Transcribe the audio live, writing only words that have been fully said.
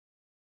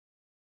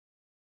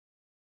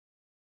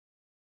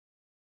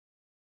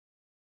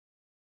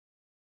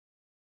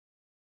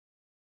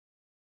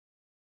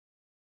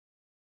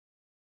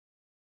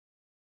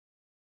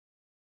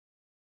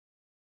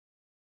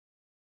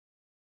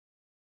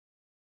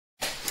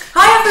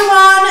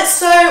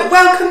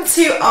welcome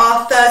to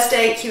our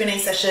Thursday Q&A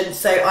session.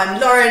 So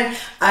I'm Lauren.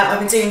 I've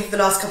been doing it for the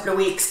last couple of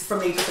weeks from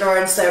Lead with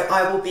Lauren, so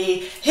I will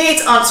be here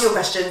to answer your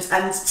questions.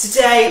 And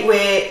today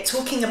we're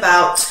talking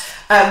about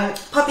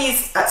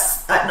puppies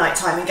at night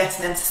time and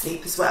getting them to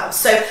sleep as well.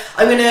 So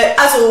I'm going to,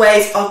 as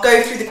always, I'll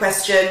go through the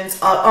questions,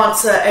 I'll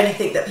answer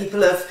anything that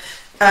people have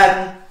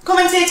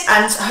commented,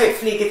 and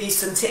hopefully give you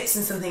some tips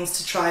and some things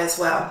to try as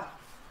well.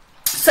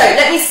 So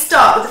let me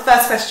start with the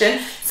first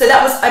question. So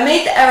that was, I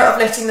made the error of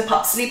letting the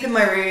pup sleep in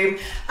my room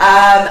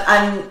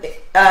and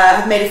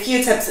have made a few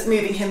attempts at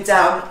moving him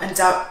down and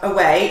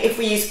away. If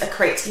we use a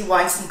crate, he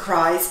whines and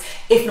cries.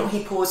 If not,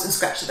 he paws and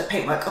scratches the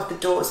paintwork off the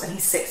doors, and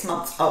he's 6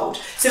 months old.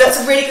 So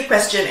that's a really good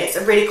question. It's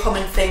a really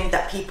common thing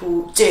that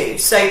people do.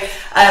 So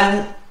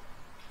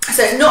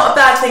it's not a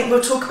bad thing.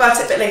 We'll talk about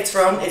it a bit later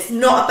on. It's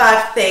not a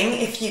bad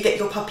thing if you get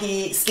your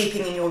puppy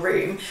sleeping in your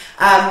room.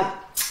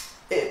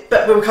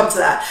 But we'll come to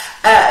that.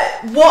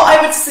 What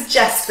I would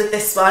suggest with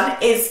this one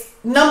is,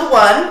 number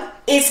one,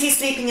 is he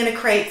sleeping in a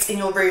crate in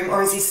your room,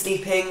 or is he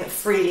sleeping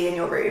freely in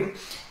your room?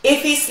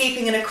 If he's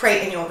sleeping in a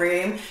crate in your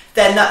room,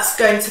 then that's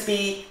going to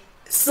be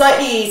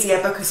slightly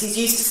easier because he's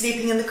used to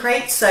sleeping in the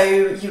crate, so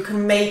you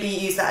can maybe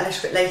use that a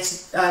little bit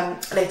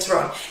later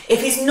on.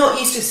 If he's not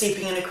used to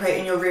sleeping in a crate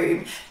in your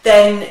room,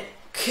 then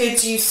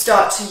could you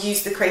start to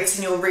use the crate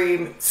in your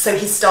room so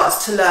he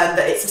starts to learn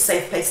that it's a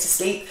safe place to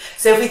sleep?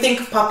 So if we think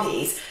of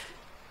puppies,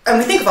 and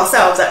we think of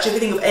ourselves actually,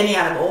 if we think of any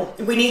animal,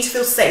 we need to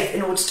feel safe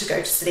in order to go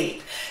to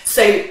sleep.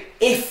 So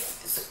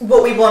if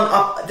what we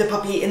want the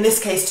puppy in this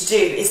case to do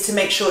is to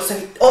make sure, so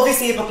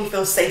obviously the puppy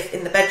feels safe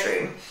in the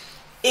bedroom.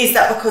 Is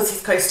that because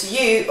he's close to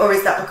you, or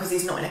is that because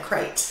he's not in a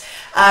crate?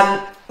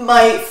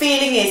 My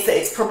feeling is that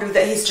it's probably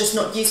that he's just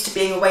not used to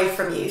being away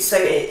from you, so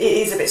it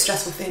is a bit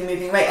stressful for him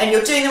moving away, and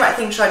you're doing the right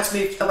thing trying to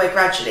move away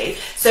gradually.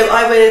 So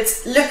I would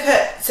look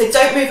at, so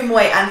don't move him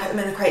away and put him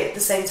in the crate at the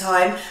same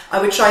time. I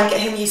would try and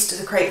get him used to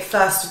the crate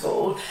first of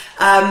all.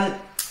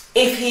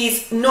 If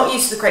he's not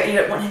used to the crate and you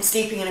don't want him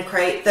sleeping in a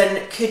crate,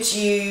 then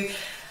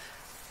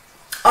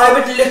I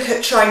would look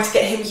at trying to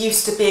get him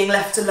used to being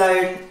left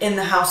alone in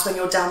the house when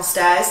you're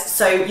downstairs.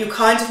 So you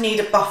kind of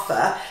need a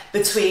buffer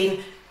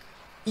between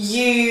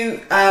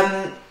you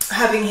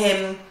having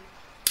him,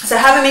 so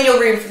have him in your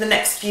room for the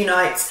next few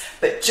nights,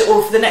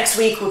 or for the next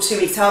week or 2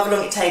 weeks, however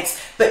long it takes.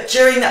 But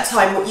during that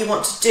time, what you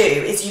want to do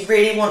is you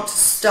really want to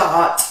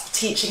start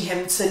teaching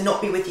him to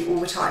not be with you all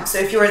the time. So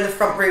if you're in the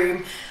front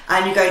room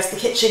and you go into the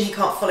kitchen, he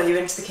can't follow you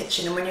into the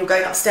kitchen, and when you're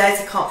going upstairs,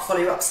 he can't follow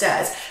you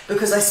upstairs,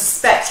 because I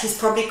suspect he's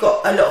probably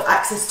got a lot of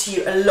access to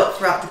you a lot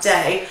throughout the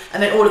day,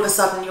 and then all of a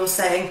sudden you're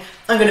saying,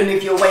 I'm going to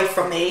move you away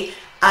from me.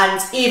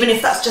 And even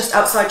if that's just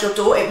outside your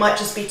door, it might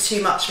just be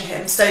too much for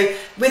him. So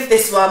with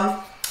this one,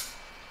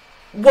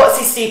 what's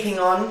he sleeping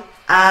on,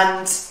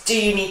 and do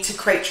you need to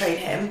crate train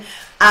him?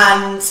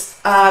 And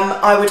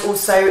I would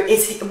also,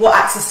 what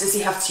access does he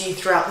have to you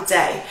throughout the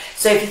day?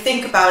 So if you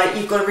think about it,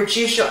 you've got to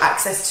reduce your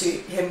access to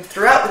him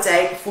throughout the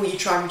day before you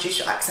try and reduce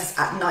your access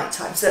at night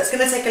time. So that's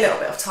going to take a little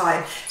bit of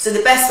time. So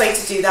the best way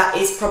to do that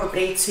is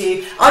probably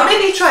to, I'd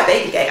maybe try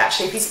baby gate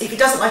actually. If he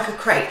doesn't like a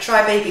crate,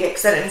 try baby gate,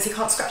 because then it means he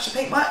can't scratch the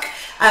paintwork.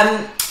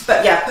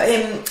 But yeah, put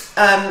him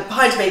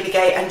behind a baby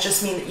gate and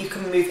just mean that you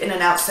can move in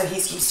and out, so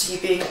he's used to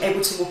you being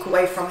able to walk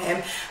away from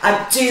him.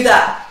 Do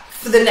that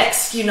for the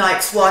next few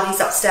nights while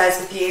he's upstairs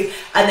with you,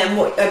 and then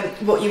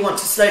what you want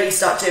to slowly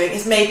start doing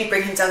is maybe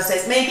bring him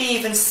downstairs, maybe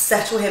even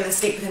settle him and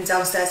sleep with him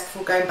downstairs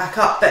before going back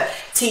up, but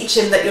teach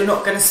him that you're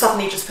not going to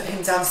suddenly just put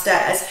him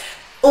downstairs.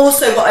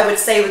 Also, what I would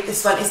say with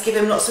this one is give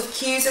him lots of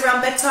cues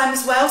around bedtime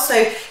as well.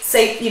 So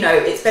say, you know,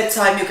 it's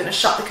bedtime, you're going to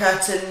shut the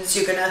curtains,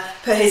 you're going to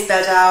put his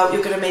bed out,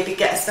 you're going to maybe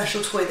get a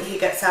special toy that he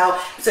gets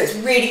out. So it's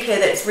really clear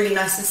that it's really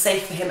nice and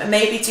safe for him, and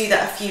maybe do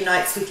that a few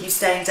nights with you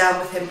staying down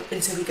with him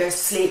until he goes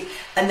to sleep,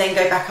 and then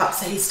go back up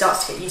so he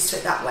starts to get used to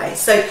it that way.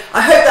 So I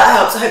hope that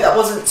helps. I hope that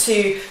wasn't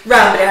too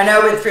rambling. I know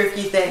I went through a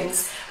few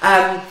things,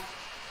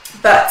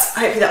 but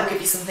hopefully that will give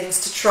you some things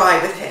to try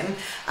with him.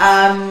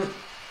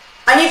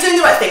 And you're doing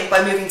the right thing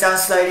by moving down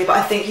slowly, but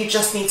I think you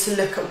just need to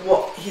look at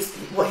what he's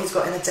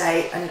got in the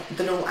day and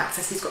the normal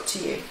access he's got to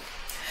you.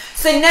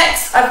 So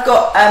next I've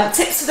got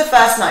tips for the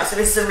first night. So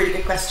this is a really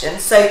good question.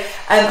 So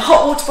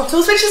hot water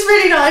bottles, which is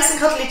really nice, and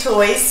cuddly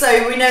toys.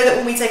 So we know that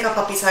when we take our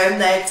puppies home,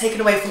 they're taken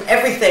away from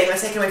everything. They're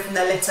taken away from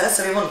their litter,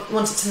 so we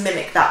wanted to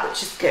mimic that,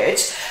 which is good.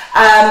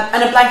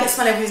 And a blanket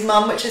smelling of his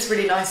mum, which is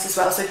really nice as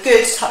well. So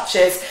good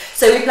touches.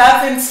 So we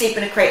plan for him to sleep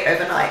in a crate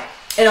overnight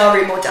in our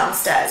room or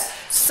downstairs.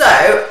 So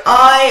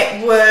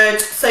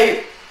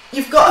so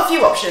you've got a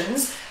few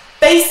options.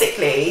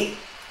 Basically,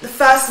 the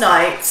first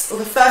night or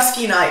the first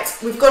few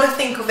nights, we've got to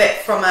think of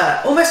it from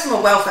almost from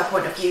a welfare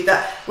point of view,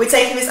 that we're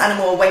taking this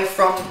animal away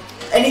from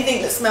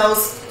anything that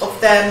smells of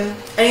them,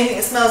 anything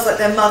that smells like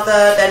their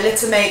mother, their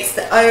litter mates,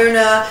 the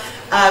owner.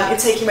 You're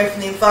taking away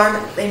from the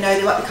environment that they know.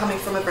 They might be coming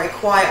from a very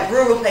quiet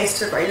rural place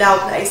to a very loud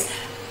place,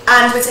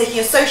 and we're taking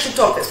a social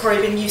dog that's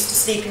probably been used to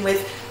sleeping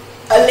with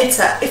a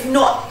litter, if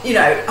not, you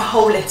know, a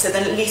whole litter,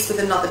 then at least with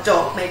another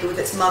dog, maybe with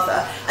its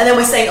mother. And then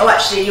we're saying, oh,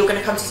 actually, you're going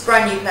to come to this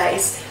brand new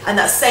place, and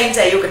that same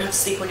day you're going to have to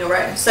sleep on your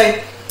own. So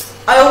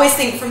I always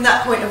think from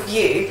that point of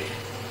view,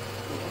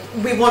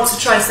 we want to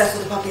try and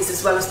settle the puppies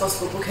as well as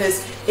possible,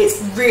 because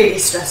it's really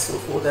stressful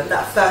for them.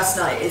 That first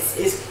night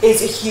is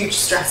a huge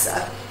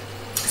stressor.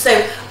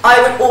 So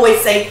I would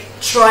always say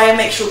try and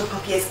make sure the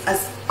puppy is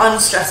as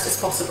unstressed as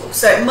possible.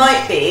 So it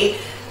might be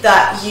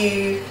that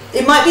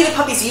the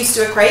puppy's used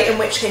to a crate, in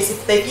which case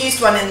if they've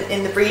used one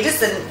in the breeders,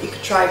 then you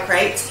could try a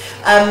crate.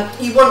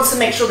 You want to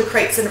make sure the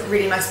crate's in a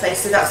really nice place,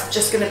 so that's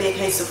just going to be a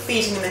case of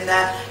feeding them in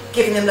there,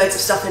 giving them loads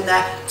of stuff in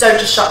there. Don't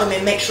just shut them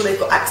in, make sure they've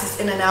got access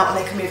in and out, and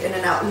they can move in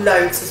and out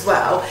loads as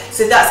well.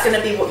 So that's going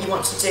to be what you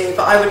want to do,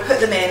 but I would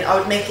put them in, I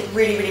would make it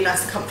really, really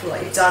nice and comfortable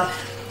like you've done.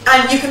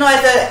 And you can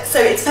either, so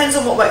it depends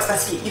on what works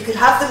best for you. You could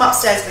have them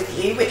upstairs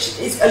with you, which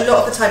is a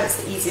lot of the time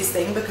it's the easiest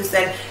thing, because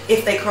then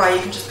if they cry,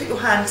 you can just put your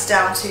hands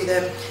down to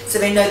them so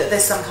they know that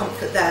there's some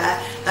comfort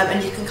there,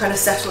 and you can kind of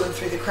settle them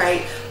through the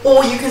crate.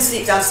 Or you can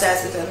sleep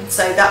downstairs with them,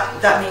 so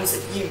that means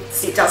that you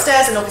sleep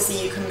downstairs, and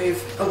obviously you can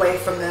move away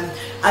from them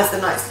as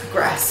the nights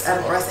progress,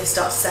 or as they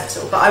start to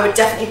settle. But I would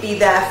definitely be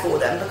there for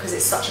them, because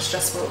it's such a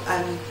stressful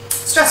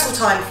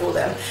time for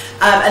them,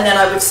 and then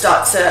I would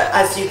start to,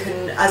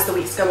 as the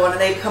weeks go on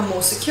and they become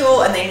more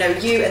secure and they know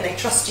you and they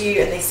trust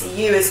you and they see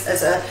you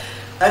as a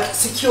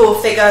secure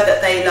figure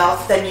that they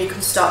love, then you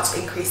can start to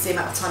increase the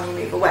amount of time you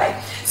move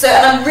away. So,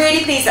 and I'm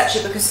really pleased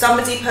actually, because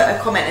somebody put a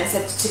comment and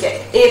said to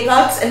get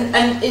earplugs,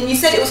 and you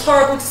said it was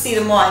horrible to see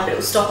them whine, but it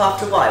will stop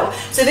after a while.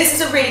 So this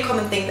is a really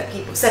common thing that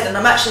people said, and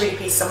I'm actually really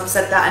pleased someone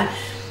said that,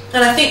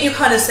 and I think you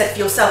kind of said for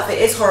yourself,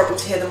 it is horrible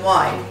to hear them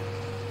whine.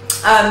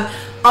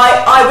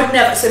 I would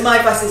never, so my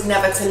advice is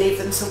never to leave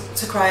them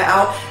to cry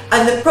out.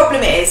 And the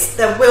problem is,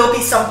 there will be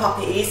some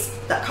puppies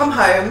that come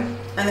home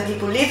and then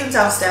people leave them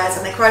downstairs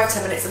and they cry for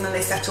 10 minutes and then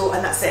they settle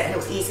and that's it, and it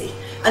was easy.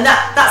 And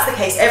that's the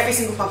case. Every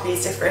single puppy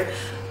is different.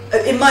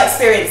 In my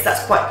experience,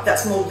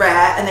 that's more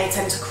rare, and they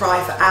tend to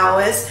cry for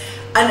hours.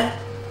 And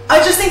I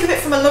just think of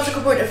it from a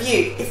logical point of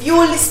view. If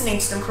you're listening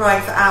to them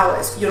crying for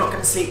hours, you're not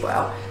going to sleep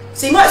well.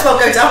 So you might as well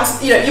go down,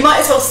 you might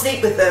as well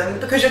sleep with them,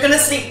 because you're going to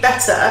sleep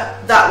better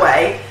that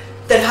way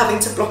than having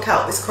to block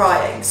out this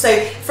crying.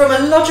 So from a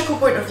logical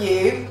point of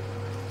view,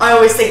 I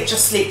always think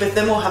just sleep with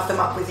them or have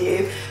them up with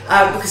you,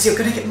 because you're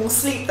going to get more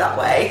sleep that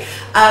way.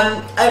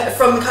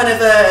 From kind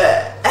of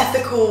a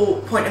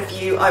ethical point of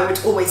view, I would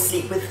always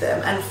sleep with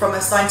them. And from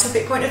a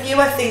scientific point of view,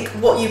 I think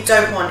what you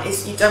don't want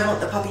is you don't want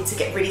the puppy to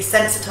get really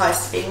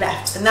sensitized to being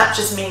left. And that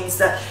just means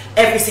that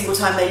every single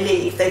time they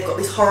leave, they've got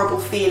these horrible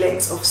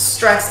feelings of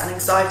stress and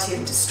anxiety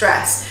and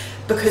distress,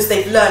 because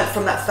they've learned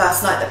from that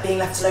first night that being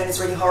left alone is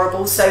really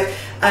horrible. So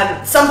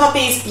some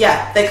puppies,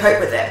 yeah, they cope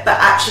with it, but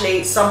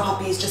actually some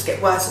puppies just get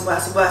worse and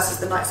worse and worse as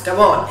the nights go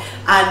on.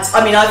 And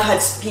I mean, I've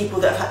had people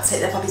that have had to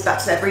take their puppies back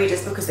to their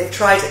breeders because they've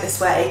tried it this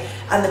way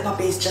and the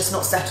puppy's just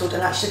not settled,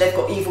 and actually they've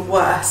got even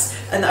worse,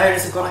 and the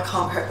owners have gone, I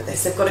can't cope with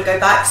this, they've got to go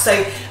back.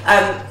 So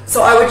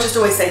so I would just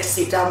always say to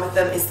sleep down with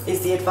them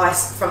is the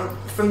advice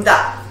from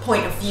that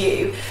point of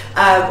view,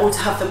 or to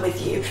have them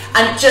with you.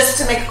 And just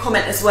to make a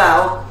comment as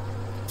well,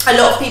 a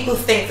lot of people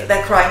think that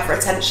they're crying for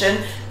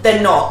attention.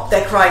 They're not.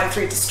 They're crying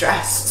through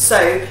distress.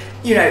 So,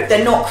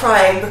 they're not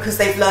crying because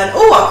they've learned,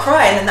 oh, I'll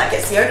cry and then that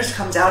gets the owner to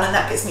come down and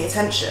that gets me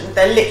attention.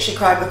 They're literally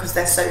crying because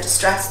they're so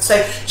distressed. So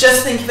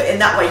just think of it in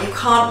that way. You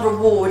can't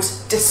reward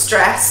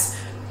distress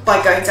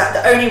by going down.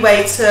 The only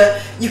way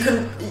you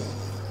can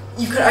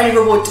only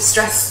reward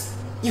distress.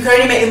 You can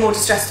only make them more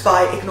distressed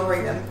by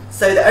ignoring them.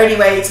 So the only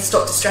way to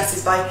stop distress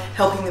is by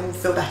helping them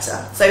feel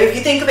better. So if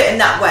you think of it in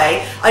that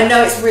way, I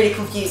know it's really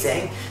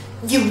confusing.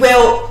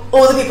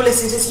 All the people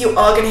listening to this, you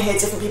are going to hear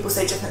different people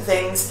say different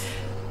things.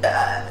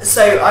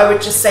 So I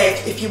would just say,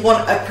 if you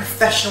want a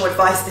professional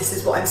advice, this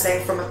is what I'm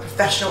saying from as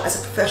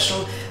a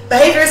professional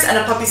behaviourist and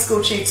a puppy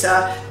school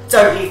tutor.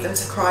 Don't leave them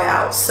to cry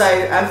out. So,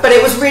 but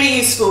it was really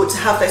useful to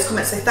have those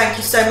comments. So thank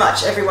you so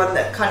much, everyone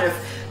that kind of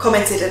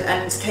commented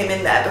and came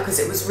in there, because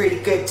it was really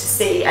good to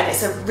see, and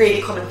it's a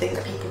really common thing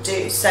that people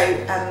do. So,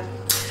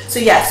 so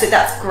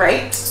that's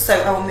great. So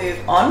I will move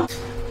on.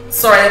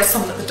 Sorry, there was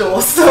someone at the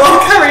door, so I'll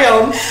carry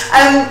on.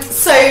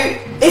 So,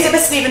 is it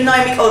best to leave a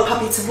 9-week-old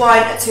puppy to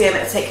whine at 2 a.m.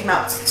 and take him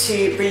out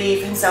to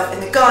relieve himself in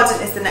the garden,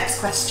 is the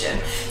next question.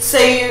 So,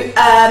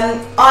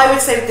 I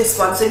would say with this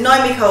one, so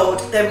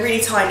 9-week-old, they're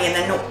really tiny and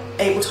they're not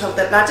able to hold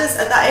their bladders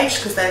at that age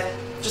because they're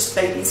just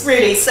babies,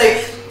 really. So,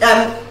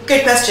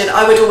 good question.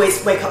 I would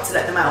always wake up to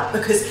let them out,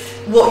 because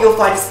what you'll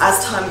find is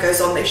as time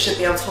goes on, they should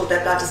be able to hold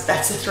their bladders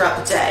better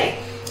throughout the day.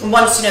 And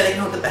once you know they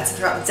can hold them better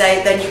throughout the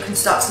day, then you can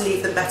start to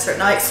leave them better at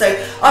night. So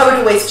I would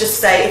always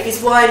just say, if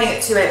he's whining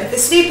at 2 a.m, if they're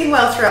sleeping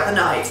well throughout the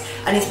night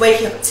and he's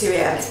waking up at 2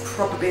 a.m, it's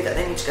probably that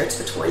they need to go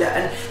to the toilet.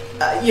 And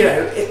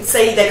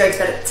say they're going to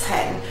bed at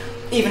 10,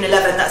 even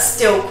 11, that's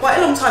still quite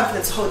a long time for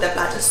them to hold their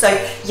bladder. So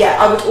yeah,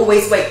 I would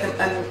always wake them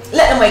and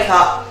let them wake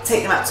up,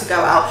 take them out to go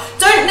out.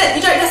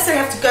 You don't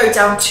necessarily have to go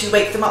down to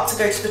wake them up to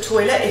go to the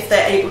toilet if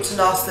they're able to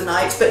last the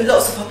night, but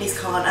lots of puppies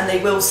can't, and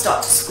they will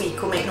start to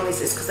squeak or make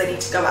noises because they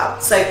need to go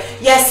out. So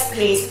yes,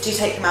 please do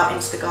take them out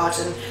into the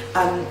garden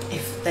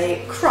if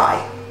they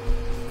cry.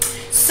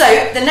 So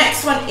the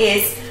next one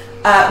is,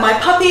 My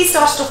puppy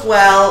started off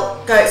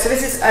well. So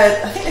this is,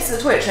 I think this is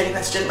a toilet training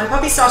question. My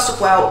puppy started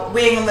off well,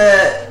 weeing on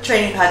the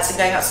training pads and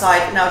going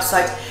outside, and now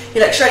decides he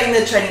likes shredding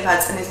the training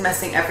pads and is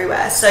messing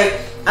everywhere. So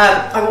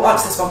I will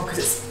answer this one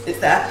because it's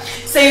there.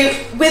 So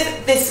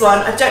with this one,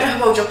 I don't know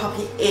how old your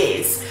puppy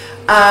is.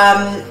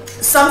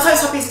 Sometimes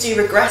puppies do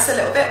regress a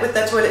little bit with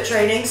their toilet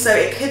training, so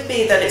it could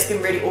be that it's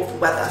been really awful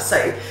weather,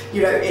 so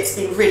you know, it's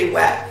been really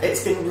wet,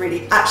 it's been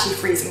really actually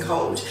freezing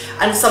cold,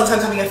 and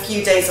sometimes having a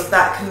few days of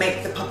that can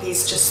make the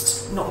puppies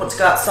just not want to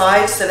go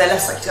outside, so they're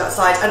less likely to go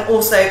outside. And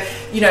also,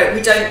 you know,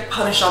 we don't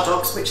punish our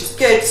dogs, which is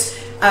good,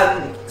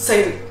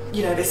 so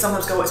you know, they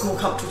sometimes go, it's more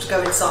comfortable to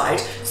go inside.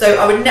 So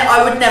I would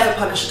never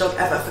punish a dog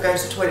ever for going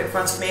to the toilet in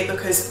front of me,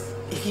 because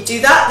if you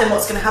do that, then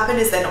what's going to happen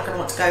is they're not going to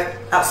want to go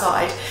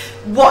outside.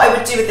 What I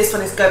would do with this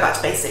one is go back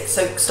to basics.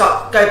 So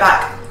go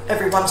back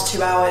every 1 to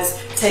 2 hours,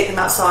 take them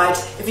outside.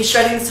 If you're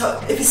shredding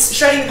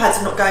the pads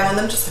and not going on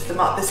them, just lift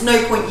them up. There's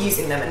no point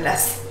using them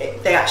unless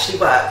they actually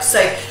work. So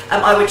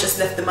I would just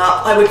lift them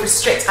up. I would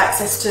restrict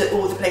access to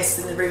all the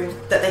places in the room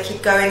that they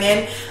keep going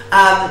in.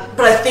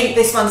 But I think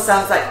this one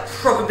sounds like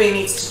probably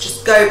needs to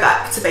just go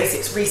back to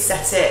basics,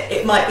 reset it.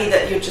 It might be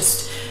that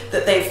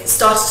that they've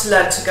started to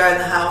learn to go in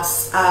the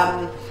house.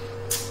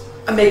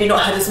 And maybe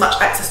not had as much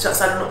access to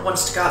outside and not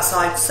wanted to go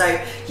outside. So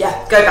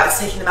yeah, go back to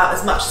taking them out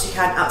as much as you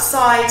can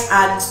outside,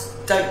 and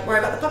don't worry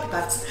about the puppy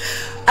pads.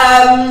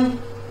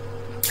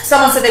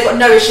 Someone said they've got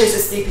no issues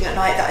with sleeping at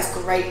night. That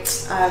is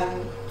great.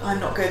 I'm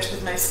not good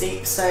with no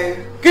sleep, so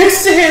good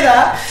to hear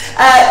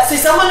that. So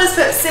someone has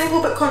put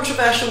simple but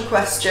controversial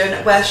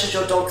question: where should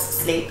your dogs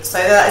sleep? So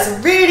that is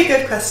a really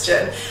good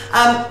question.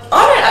 I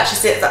don't actually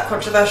see it that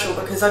controversial,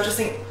 because I just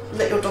think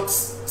let your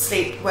dogs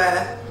sleep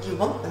where you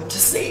want them to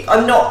sleep.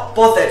 I'm not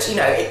bothered, you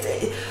know,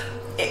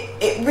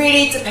 it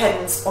really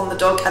depends on the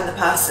dog and the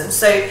person.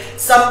 So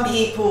some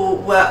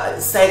people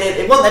say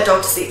they want their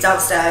dog to sleep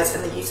downstairs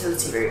in the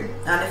utility room,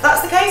 and if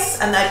that's the case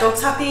and their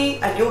dog's happy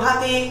and you're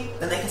happy,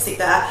 then they can sleep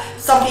there.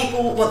 Some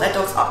people want their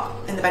dogs up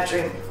in the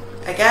bedroom.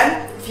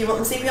 Again, if you want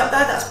them sleeping up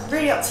there, that's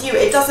really up to you.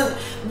 It doesn't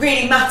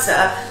really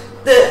matter.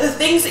 The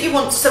things that you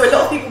want, so a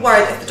lot of people worry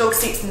that if the dog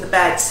sleeps in the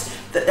bed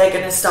that they're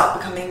going to start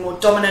becoming more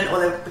dominant, or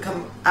they'll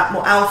become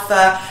more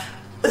alpha.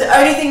 But the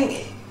only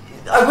thing,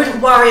 I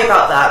wouldn't worry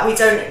about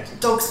that.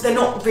 Dogs, they're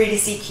not really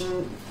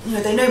seeking, you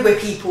know, they know we're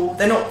people,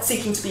 they're not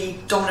seeking to be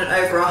dominant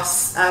over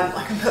us.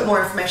 I can put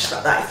more information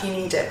about that if you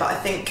need it, but I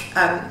think,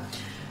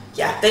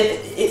 yeah,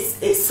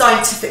 it's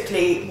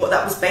scientifically what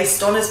that was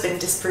based on has been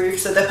disproved.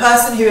 So the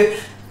person who,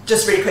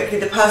 just really quickly,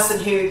 the person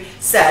who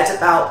said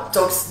about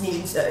dogs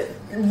needing to,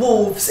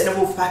 wolves in a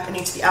wolf pack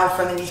need to be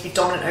alpha and they need to be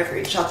dominant over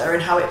each other,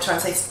 and how it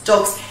translates to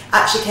dogs,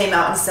 actually came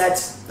out and said,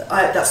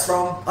 that's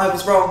wrong, I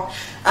was wrong.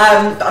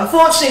 But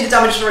unfortunately the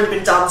damage has already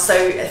been done, so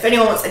if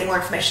anyone wants any more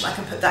information I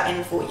can put that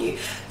in for you.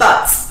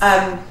 But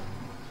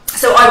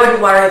so I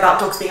wouldn't worry about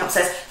dogs being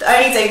upstairs. The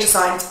only danger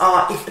signs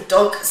are if a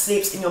dog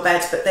sleeps in your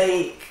bed but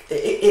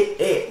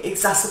it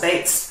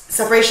exacerbates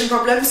separation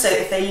problems. So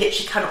if they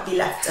literally cannot be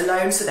left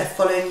alone, so they're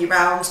following you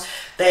around,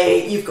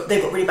 they've got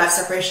really bad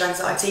separation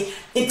anxiety.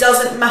 It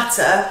doesn't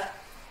matter.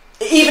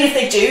 Even if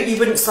they do, you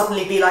wouldn't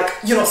suddenly be like,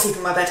 you're not sleeping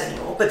in my bed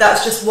anymore. But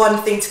that's just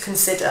one thing to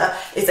consider,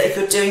 is that if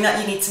you're doing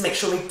that, you need to make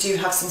sure they do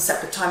have some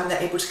separate time and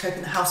they're able to cope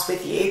in the house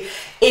with you.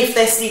 If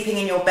they're sleeping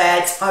in your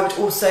bed, I would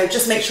also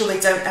just make sure they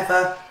don't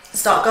ever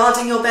start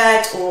guarding your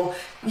bed, or,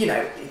 you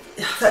know,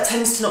 that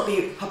tends to not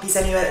be puppies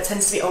anyway, that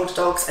tends to be older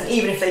dogs, and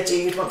even if they do,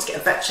 you'd want to get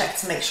a vet check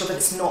to make sure that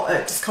it's not a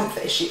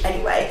discomfort issue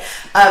anyway.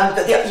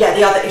 But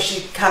the other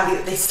issue can be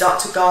that they start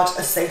to guard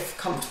a safe,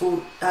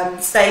 comfortable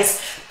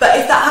space. But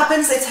if that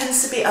happens, there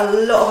tends to be a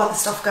lot of other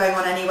stuff going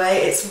on anyway.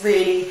 It's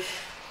really,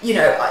 you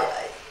know,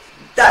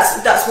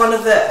 that's one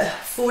of the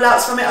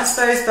fallouts from it, I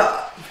suppose,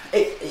 but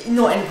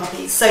not in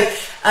puppies. So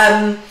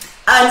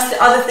and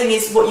the other thing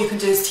is, what you can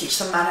do is teach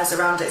some manners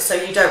around it. So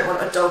you don't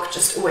want a dog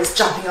just always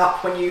jumping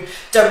up when you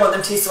don't want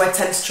them to, so I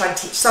tend to try and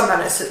teach some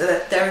manners so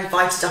that they're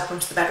invited up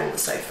onto the bed or the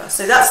sofa.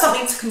 So that's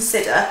something to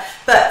consider.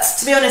 But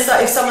to be honest,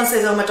 like, if someone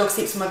says, oh, my dog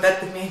sleeps in my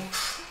bed with me,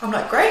 I'm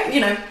like, great,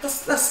 you know,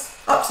 that's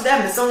up to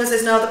them. As long as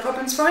there's no other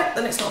problems from it,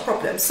 then it's not a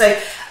problem. So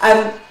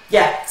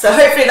yeah, so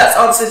hopefully that's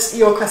answered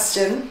your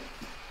question.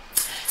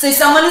 So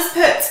someone has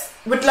put,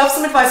 would love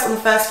some advice on the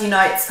first few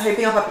nights,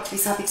 hoping our puppy to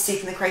be happy to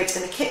sleep in the crate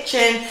in the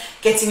kitchen,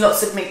 getting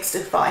lots of mixed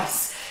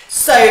advice.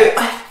 So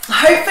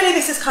hopefully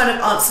this has kind of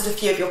answered a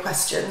few of your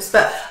questions,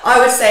 but I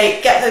would say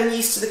get them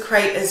used to the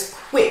crate as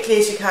quickly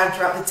as you can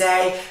throughout the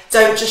day.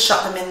 Don't just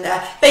shut them in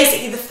there.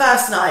 Basically, the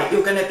first night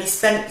you're going to be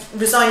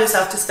resign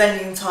yourself to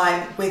spending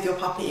time with your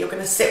puppy. You're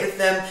going to sit with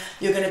them,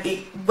 you're going to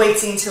be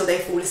waiting until they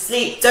fall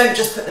asleep. Don't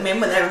just put them in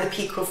when they're in the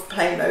peak of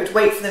play mode.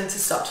 Wait for them to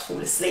start to fall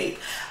asleep.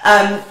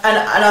 And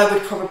I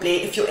would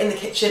probably, if you're in the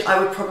kitchen, I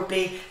would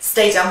probably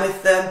stay down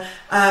with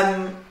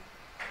them.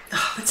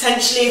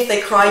 Potentially, if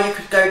they cry, you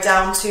could go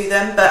down to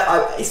them,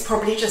 but it's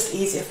probably just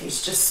easier for you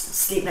to just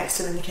sleep next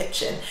to them in the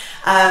kitchen.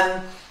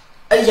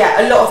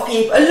 Yeah, a lot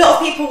of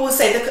people will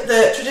say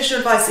the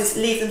traditional advice is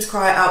leave them to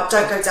cry it out.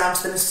 Don't go down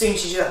to them. As soon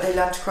as you do that, they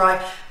learn to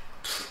cry.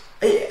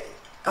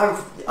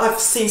 I've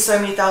seen so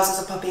many thousands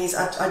of puppies.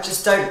 I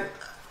just don't.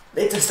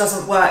 It just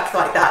doesn't work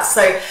like that.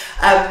 So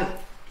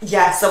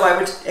yeah, so I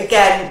would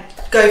again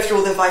go through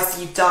all the advice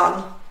that you've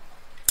done.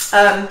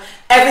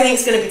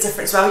 Everything's going to be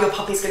different as well. Your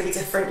puppy's going to be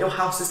different. Your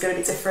house is going to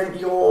be different.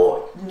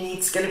 Your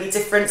needs are going to be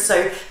different.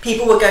 So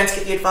people were going to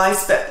give you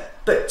advice,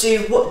 but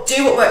do what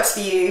works for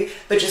you.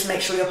 But just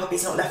make sure your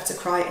puppy's not left to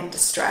cry in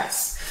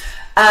distress.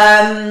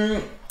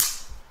 And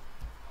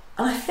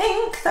I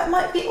think that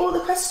might be all the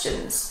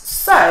questions.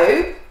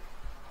 So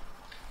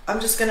I'm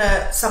just going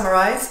to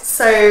summarise.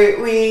 So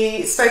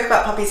we spoke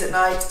about puppies at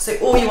night. So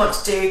all you want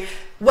to do,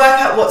 work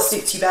out what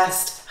suits you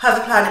best. Have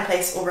a plan in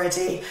place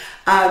already.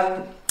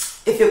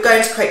 If you're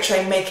going to crate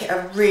train, make it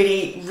a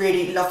really,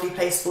 really lovely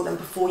place for them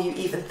before you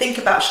even think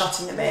about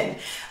shutting them in.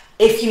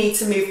 If you need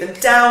to move them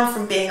down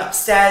from being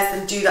upstairs,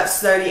 then do that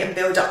slowly and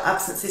build up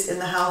absences in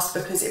the house,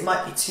 because it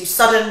might be too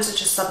sudden to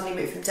just suddenly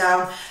move them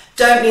down.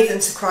 Don't leave them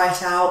to cry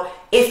it out.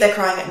 If they're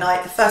crying at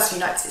night, the first few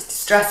nights it's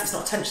distress, it's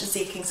not attention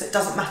seeking, so it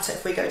doesn't matter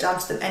if we go down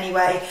to them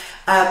anyway.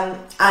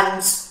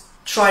 And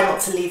try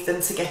not to leave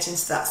them to get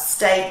into that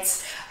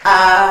state.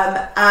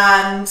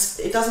 And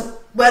it doesn't,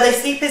 where they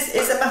sleep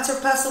is a matter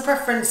of personal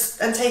preference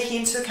and taking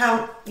into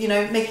account, you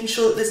know, making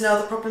sure that there's no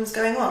other problems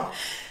going on.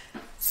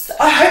 So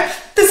I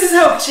hope this has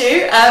helped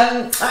you.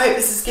 I hope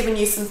this has given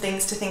you some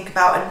things to think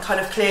about and kind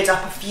of cleared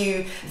up a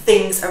few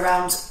things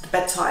around the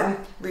bedtime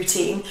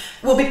routine.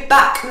 We'll be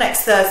back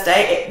next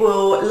Thursday. It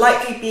will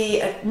likely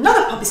be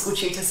another puppy school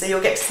tutor, so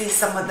you'll get to see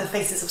the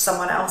faces of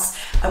someone else,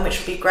 which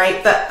will be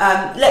great. But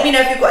let me know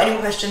if you've got any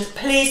more questions.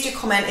 Please do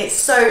comment. It's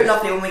so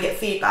lovely when we get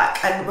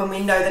feedback and when we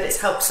know that it's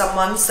helped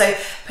someone. So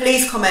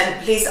please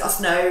comment. Please let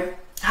us know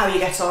how you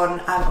get on,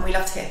 and we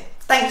love to hear.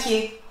 Thank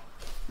you.